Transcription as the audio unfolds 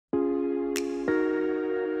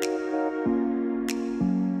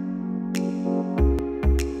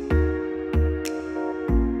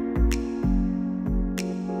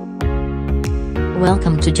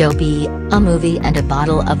Welcome to Joby, a movie and a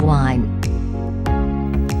bottle of wine.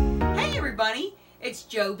 Hey everybody, it's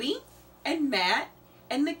Joby and Matt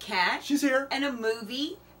and the cat. She's here. And a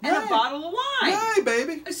movie and a bottle of wine. Yay,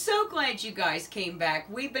 baby. I'm so glad you guys came back.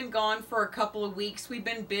 We've been gone for a couple of weeks. We've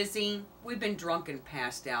been busy. We've been drunk and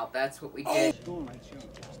passed out. That's what we did.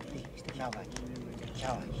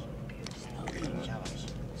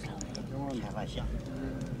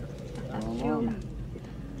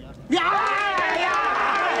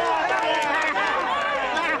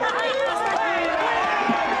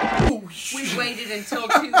 We waited until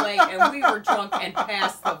too late and we were drunk and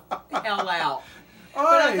passed the hell out. All But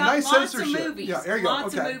right, I got nice lots censorship. of movies. Yeah, there you go.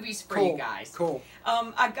 Lots Okay. of movies for Cool. you guys. Cool.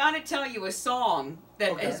 I gotta tell you a song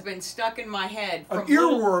that Okay. has been stuck in my head An from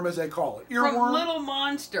earworm, as they call it. From Earworm. Little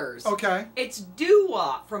Monsters. Okay. It's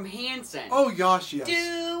Doo-Wop from Hanson. Oh gosh, yes.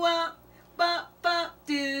 Doo-wop, bop, bop,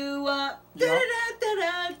 doo-wop, Yep.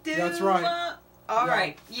 da-da-da-da, doo-wop. That's right. All Yeah.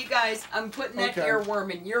 right, you guys, I'm putting that Okay.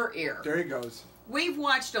 earworm in your ear. There he goes. We've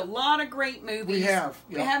watched a lot of great movies. We have.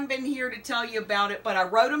 We Yep. haven't been here to tell you about it, but I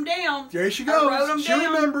wrote them down. There she I wrote goes. 'em She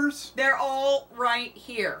down. remembers. They're all right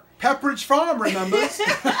here. Pepperidge Farm remembers.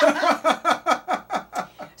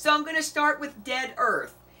 So I'm going to start with Dead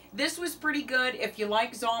Earth. This was pretty good if you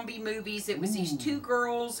like zombie movies. It was these two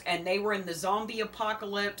girls, and they were in the zombie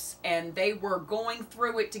apocalypse, and they were going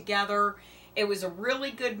through it together. It was a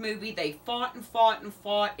really good movie. They fought and fought and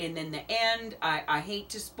fought, and in the end, I hate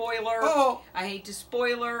to spoiler. Uh-oh. I hate to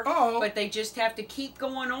spoiler, Uh-oh. but they just have to keep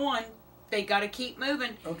going on. They got to keep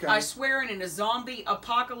moving. Okay. I swear, in a zombie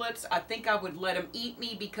apocalypse, I think I would let them eat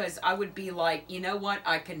me because I would be like, you know what?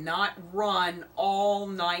 I cannot run all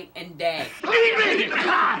night and day.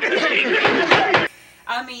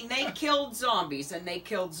 I mean, they killed zombies, and they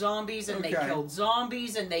killed zombies, and they Okay. killed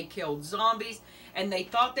zombies, and they killed zombies, and they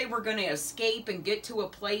thought they were going to escape and get to a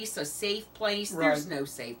place, a safe place. Right. There's no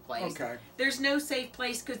safe place. Okay. There's no safe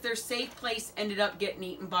place because their safe place ended up getting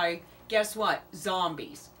eaten by, guess what?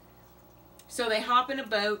 Zombies. So they hop in a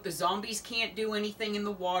boat. The zombies can't do anything in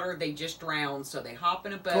the water. They just drown. So they hop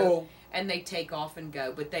in a boat, Cool. and they take off and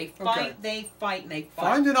go. But they fight, Okay. they fight, and they fight.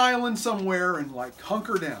 Find an island somewhere and like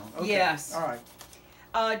hunker down. Okay. Yes. All right.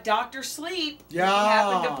 Dr. Sleep. Yeah. We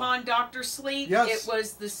happened upon Dr. Sleep. Yes. It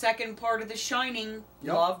was the second part of The Shining.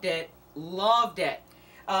 Yep. Loved it. Loved it.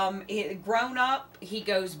 Grown up, he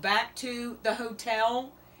goes back to the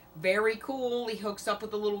hotel. Very cool. He hooks up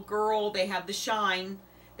with a little girl. They have the shine.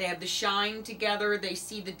 They have the shine together. They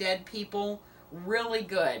see the dead people. Really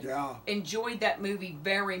good. Yeah. Enjoyed that movie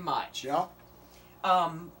very much. Yeah.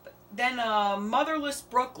 Then Motherless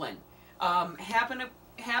Brooklyn. Happened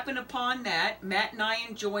upon that. Matt and I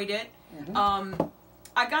enjoyed it. Mm-hmm.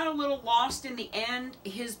 I got a little lost in the end.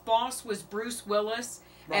 His boss was Bruce Willis,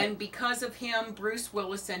 Right. and because of him, Bruce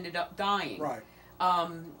Willis ended up dying. Right.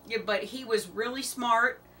 Yeah, but he was really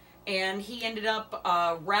smart, and he ended up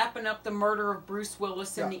wrapping up the murder of Bruce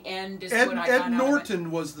Willis in the end. Is what I got Ed out of it.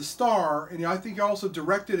 Norton was the star, and I think he also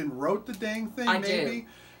directed and wrote the dang thing, I maybe. do.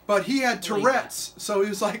 But he had Believe Tourette's, so he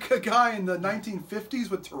was like a guy in the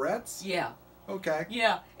 1950s with Tourette's. Yeah. Okay.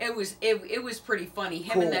 Yeah, it was pretty funny.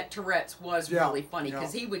 Him Cool. and that Tourette's was Yeah, really funny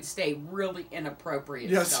because yeah. he would say really inappropriate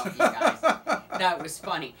Yes. stuff, you guys. That was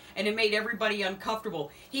funny. And it made everybody uncomfortable.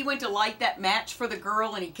 He went to light that match for the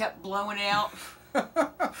girl and he kept blowing it out.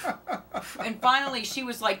 And finally she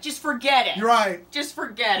was like, just forget it. You're right. Just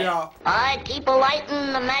forget it. Yeah. I keep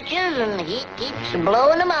a-lighting the matches and he keeps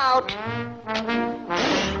blowing them out.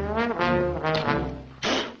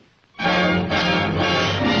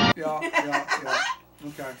 Yeah.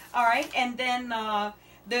 Okay. All right, and then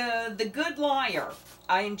the Good Liar.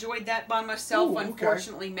 I enjoyed that by myself. Ooh, okay.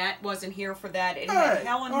 Unfortunately, Matt wasn't here for that. It Hey, had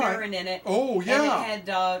Helen all right. Mirren in it. Oh, yeah. And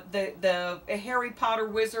it had the Harry Potter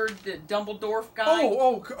wizard, the Dumbledore guy.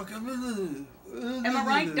 Am I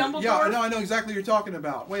right, Dumbledore? Yeah, I know exactly what you're talking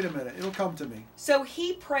about. Wait a minute, it'll come to me. So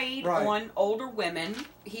he preyed Right. on older women.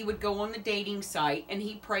 He would go on the dating site and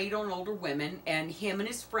he preyed on older women, and him and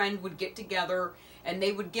his friend would get together and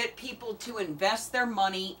they would get people to invest their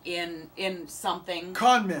money in something.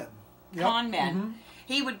 Con men. Yep. Con men. Mm-hmm.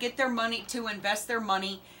 He would get their money to invest their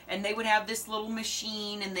money, and they would have this little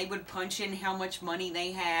machine, and they would punch in how much money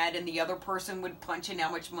they had, and the other person would punch in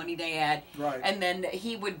how much money they had. Right. And then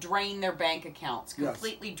he would drain their bank accounts, Yes.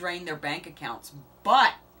 completely drain their bank accounts.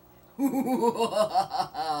 But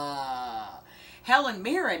Helen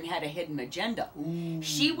Mirren had a hidden agenda. Ooh.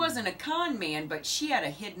 She wasn't a con man, but she had a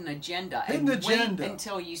hidden agenda. Hidden and agenda. Wait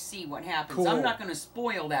until you see what happens. Cool. I'm not going to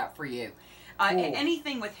spoil that for you. Cool.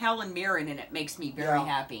 Anything with Helen Mirren in it makes me very Yeah,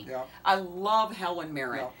 happy. yeah. I love Helen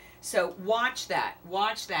Mirren. Yeah. So watch that,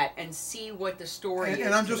 and see what the story is.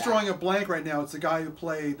 And I'm just drawing a blank right now. It's the guy who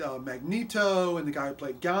played Magneto and the guy who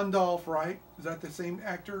played Gandalf, right? Is that the same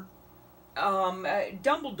actor?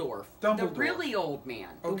 Dumbledore, the really old man,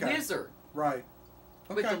 the wizard, right?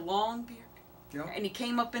 Okay. With the long beard. Yeah. And he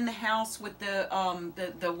came up in the house with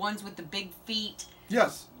the ones with the big feet.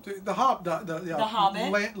 Yes, the Hobbit.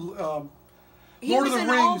 Lord of the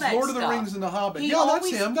Rings, Lord of the Rings, and the Hobbit.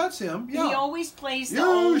 That's him. Yeah, he always plays.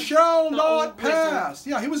 You shall not pass.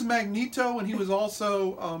 Yeah, he was Magneto, and he was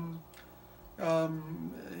also,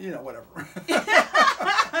 whatever.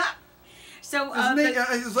 So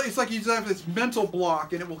it's like he's have this mental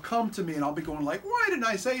block, and it will come to me, and I'll be going like, "Why didn't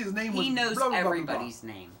I say his name?" He knows blah, blah, everybody's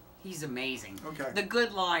blah, blah. name. He's amazing. Okay. The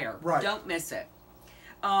Good Liar. Right. Don't miss it.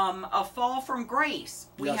 A Fall from Grace.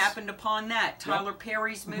 We happened upon that. Tyler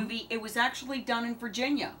Perry's movie. It was actually done in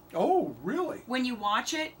Virginia. Oh, really? When you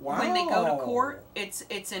watch it, when they go to court,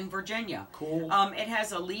 it's in Virginia. Cool. It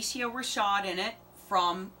has Alicia Rashad in it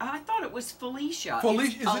from, I thought it was Felicia.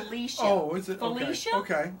 Alicia. Oh, is it? Felicia?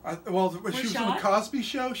 Okay. She was in the Cosby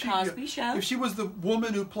Show? Cosby Show. If she was the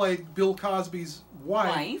woman who played Bill Cosby's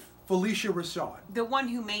wife. Felicia Rashad. The one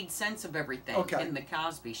who made sense of everything in the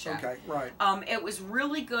Cosby Show. Okay, right. It was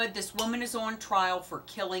really good. This woman is on trial for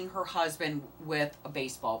killing her husband with a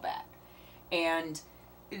baseball bat. And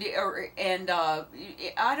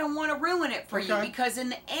I don't want to ruin it for you, because in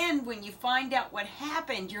the end, when you find out what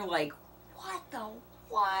happened, you're like,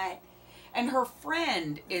 what? And her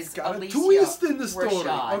friend is Alicia twist in the story.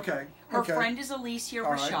 Rashad. Okay. Her friend is Alicia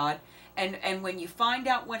Rashad. Right. And when you find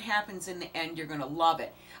out what happens in the end, you're going to love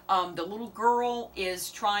it. The little girl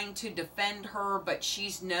is trying to defend her, but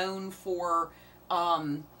she's known for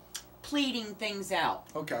pleading things out.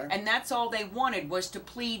 Okay. And that's all they wanted, was to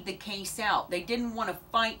plead the case out. They didn't want to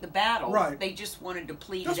fight the battle. Right. They just wanted to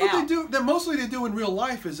plead it out. That's what they do. That mostly they do in real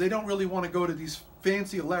life is they don't really want to go to these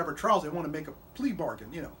fancy elaborate trials. They want to make a plea bargain,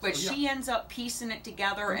 But she ends up piecing it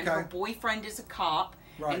together, and her boyfriend is a cop.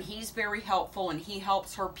 Right. And he's very helpful, and he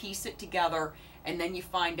helps her piece it together, and then you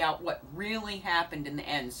find out what really happened in the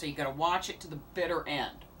end. So you got to watch it to the bitter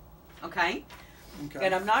end. Okay?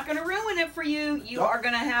 And I'm not going to ruin it for you. You are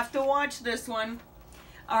going to have to watch this one.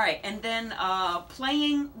 All right, and then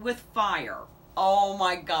Playing with Fire. Oh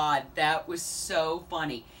my God, that was so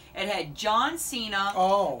funny. It had John Cena,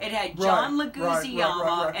 it had John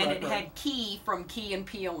Leguizamo, and it had Key from Key and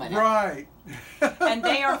Peele in it. Right. And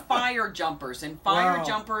they are fire jumpers, and fire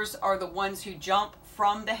jumpers are the ones who jump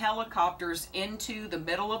from the helicopters into the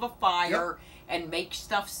middle of a fire and make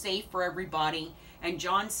stuff safe for everybody. And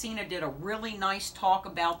John Cena did a really nice talk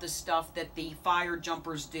about the stuff that the fire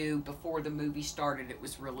jumpers do before the movie started. It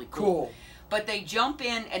was really cool. But they jump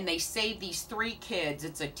in and they save these 3 kids.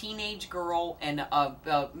 It's a teenage girl and a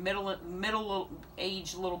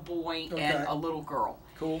middle-aged little boy and a little girl.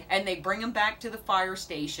 Cool. And they bring them back to the fire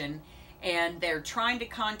station, and they're trying to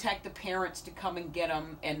contact the parents to come and get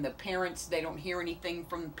them. And the parents, they don't hear anything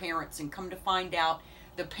from the parents, and come to find out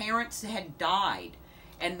the parents had died.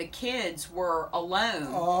 And the kids were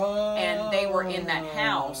alone, and they were in that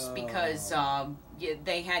house because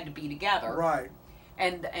they had to be together. Right.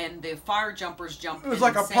 And the fire jumpers jumped in. It was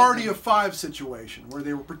like a party of 5 situation where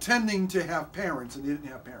they were pretending to have parents and they didn't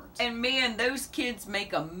have parents. And man, those kids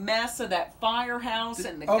make a mess of that firehouse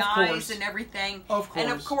and the guys and everything. Of course.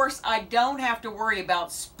 And of course, I don't have to worry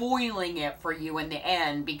about spoiling it for you in the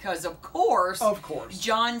end, because of course,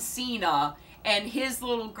 John Cena and his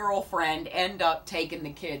little girlfriend end up taking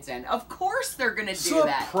the kids in. Of course they're going to do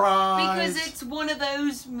that. Surprise! Because it's one of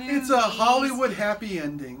those movies. It's a Hollywood happy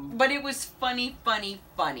ending. But it was funny.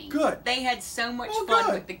 Good. They had so much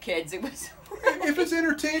fun with the kids. It was if it's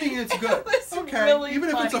entertaining, it's good. It was really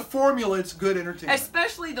Even funny. if it's a formula, it's good entertainment.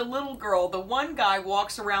 Especially the little girl. The one guy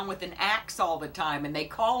walks around with an axe all the time, and they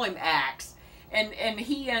call him Axe. And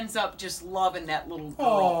he ends up just loving that little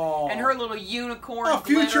girl. And her little unicorn glitter.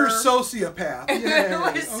 Future sociopath.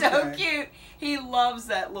 It was so cute. He loves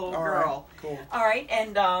that little girl. Right, cool. All right,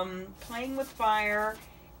 and Playing with Fire.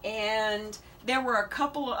 And there were a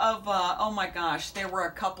couple of, there were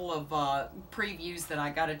a couple of previews that I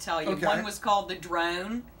got to tell you. One was called The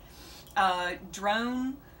Drone.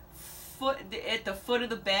 Drone at the foot of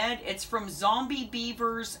the bed. It's from Zombie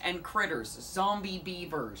Beavers and Critters. Zombie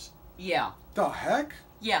Beavers. Yeah. The heck?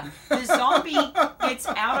 Yeah. The zombie gets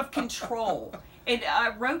out of control.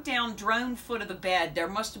 I wrote down Drone Foot of the Bed. There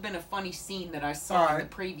must have been a funny scene that I saw in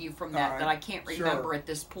the preview from that that I can't remember at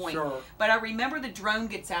this point. But I remember the drone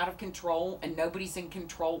gets out of control and nobody's in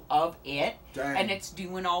control of it. And it's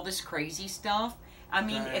doing all this crazy stuff. I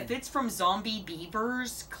mean, Dang. if it's from Zombie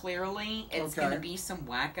Beavers, clearly it's Okay. going to be some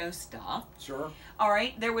wacko stuff. Sure. All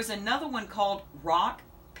right, there was another one called Rock,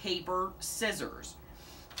 Paper, Scissors.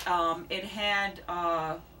 It had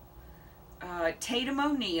Tatum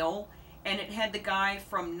O'Neal, and it had the guy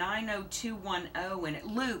from 90210 in it.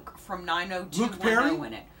 Luke from 90210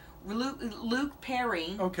 in it. Luke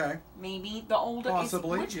Perry. Okay. Maybe the older.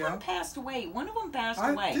 Possibly, Which yeah. one passed away? One of them passed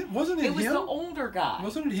away. Wasn't it him? It was the older guy.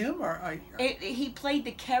 Wasn't it him? Or He played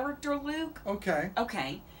the character Luke. Okay.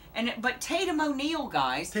 Okay. But Tatum O'Neal,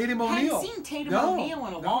 guys. Tatum O'Neal. Hadn't seen Tatum O'Neal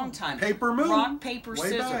in a long time. Paper Moon. Rock, paper, Way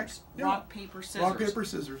scissors. back. Yeah. Rock, paper, scissors. Rock, paper,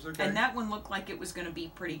 scissors. Okay. And that one looked like it was going to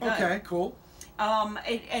be pretty good. Okay, cool.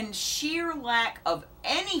 And sheer lack of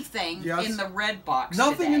anything in the red box.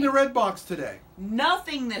 Nothing today. in the red box today.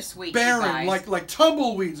 Nothing this week. Barren, you guys. like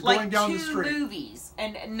tumbleweeds going down the Like street. 2 movies,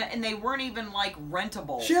 and they weren't even like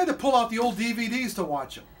rentable. She had to pull out the old DVDs to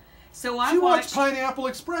watch them. So I She watched Pineapple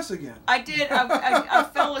Express again. I did. I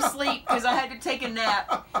fell asleep because I had to take a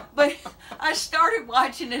nap. But I started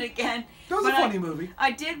watching it again. That was a funny movie.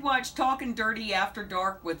 I did watch Talkin Dirty After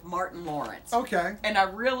Dark with Martin Lawrence. Okay. And I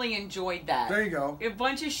really enjoyed that. There you go. A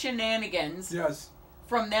bunch of shenanigans. Yes.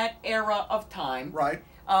 From that era of time. Right.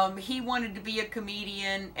 He wanted to be a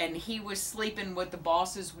comedian, and he was sleeping with the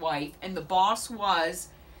boss's wife. And the boss was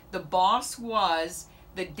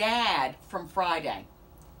the dad from Friday,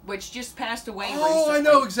 which just passed away recently. Oh, I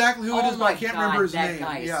know exactly who it is, but I can't remember his that name.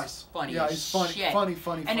 Guy is Yes. funny. Yeah, as he's funny, shit.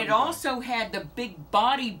 funny. And it also had the big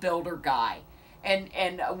bodybuilder guy, and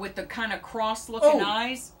with the kind of cross-looking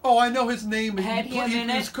eyes. Oh, I know his name. Had him in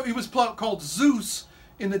it. He was called Zeus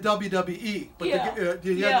in the WWE, but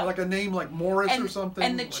he had like a name like Morris or something.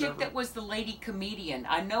 And the chick that was the lady comedian,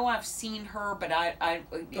 I know I've seen her, but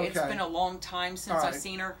it's been a long time since I've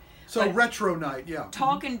seen her. So retro night, yeah.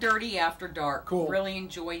 Talkin Dirty After Dark. Cool. Really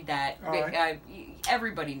enjoyed that. All right.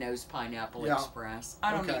 Everybody knows Pineapple Express.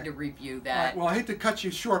 I don't need to review that. All right. Well, I hate to cut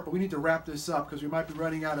you short, but we need to wrap this up because we might be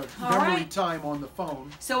running out of memory time on the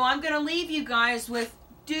phone. So I'm going to leave you guys with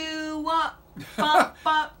Do-Wop, Bop,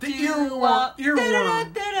 Bop, The Do-Wop, earworm.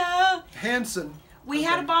 Da-da-da-da. Hanson. We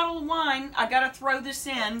had a bottle of wine. I got to throw this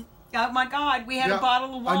in. Oh my God, we had a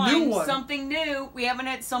bottle of wine. A new one. Something new. We haven't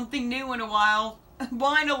had something new in a while.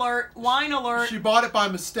 Wine alert, wine alert. She bought it by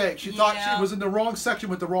mistake. She thought she was in the wrong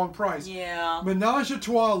section with the wrong price. Yeah. Menage a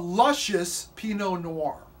Trois Luscious Pinot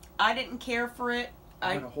Noir. I didn't care for it.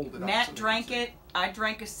 I'm going to hold it up. Matt drank it. I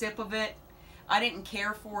drank a sip of it. I didn't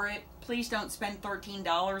care for it. Please don't spend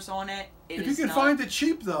 $13 on it. If you can find it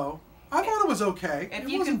cheap, though, I thought it was okay. If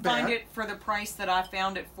you can find it for the price that I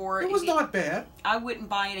found it for, it was not bad. I wouldn't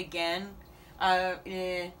buy it again.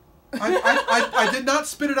 I did not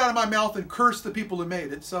spit it out of my mouth and curse the people who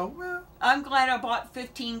made it, so... I'm glad I bought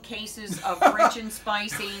 15 cases of rich and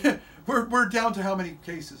spicy. We're down to how many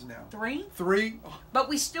cases now? 3? 3? But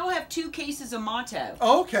we still have 2 cases of Motto.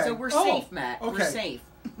 Okay. So we're safe, Matt. Okay. We're safe.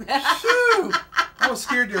 Phew! I was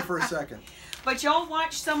scared there for a second. But y'all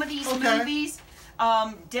watch some of these movies.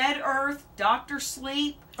 Dead Earth, Dr.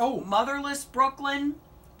 Sleep, Motherless Brooklyn,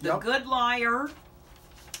 The Good Liar,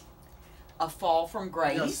 A Fall from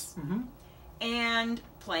Grace, and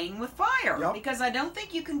Playing with Fire. Because I don't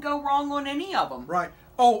think you can go wrong on any of them. Right.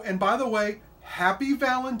 Oh, and by the way, happy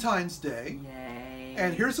Valentine's Day. Yay.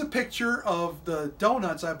 And here's a picture of the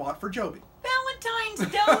donuts I bought for Joby.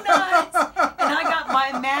 Valentine's donuts! And I got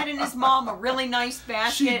my Matt and his mom a really nice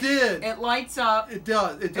basket. She did. It lights up. It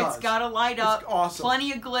does. It does. It's got to light up. It's awesome.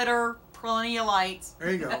 Plenty of glitter. Plenty of lights. There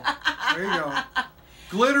you go. There you go.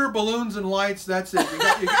 Glitter, balloons, and lights. That's it.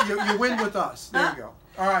 You win with us. There you go.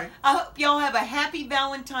 All right. I hope y'all have a happy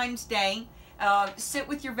Valentine's Day. Sit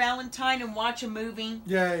with your Valentine and watch a movie.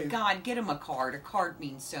 Yay. God, get him a card. A card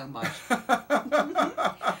means so much.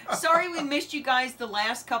 Sorry we missed you guys the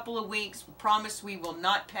last couple of weeks. We promise we will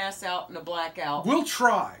not pass out in a blackout. We'll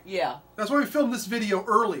try. Yeah. That's why we filmed this video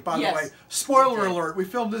early, by the way. Spoiler alert, we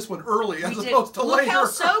filmed this one early as opposed to later. Look how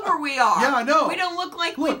sober we are. Yeah, I know. We don't look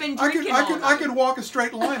like we've been drinking I could walk a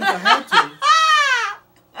straight line if I had to.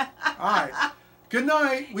 All right. Good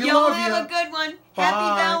night. We love you. Y'all have a good one. Bye.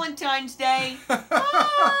 Happy Valentine's Day. Bye.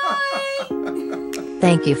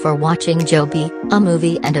 Thank you for watching Joby, a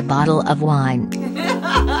movie and a bottle of wine.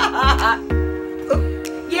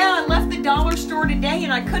 Yeah, I left the dollar store today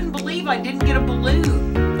and I couldn't believe I didn't get a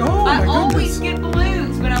balloon. Oh, my I always goodness. get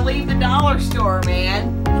balloons when I leave the dollar store,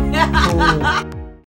 man. Oh.